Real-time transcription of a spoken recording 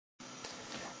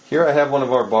Here I have one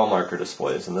of our ball marker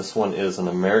displays, and this one is an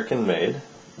American made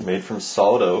from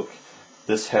solid oak.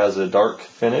 This has a dark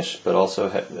finish, but also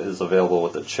is available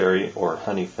with a cherry or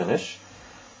honey finish.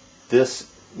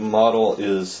 This model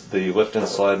is the lift and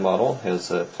slide model. It has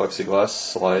a plexiglass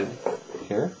slide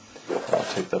here. I'll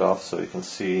take that off so you can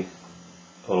see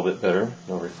a little bit better,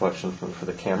 no reflection for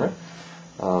the camera.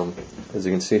 As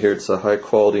you can see here, it's a high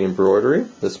quality embroidery.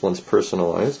 This one's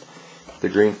personalized. The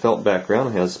green felt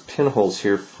background has pinholes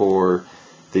here for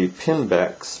the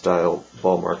pinback style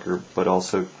ball marker, but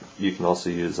also you can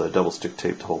also use a double stick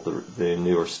tape to hold the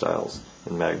newer styles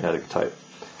in magnetic type.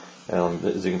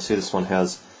 As you can see, this one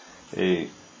has a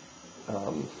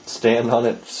stand on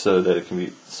it so that it can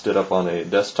be stood up on a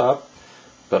desktop,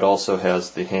 but also has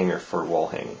the hanger for wall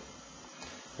hanging.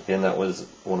 Again, that was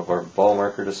one of our ball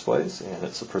marker displays, and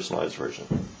it's a personalized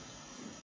version.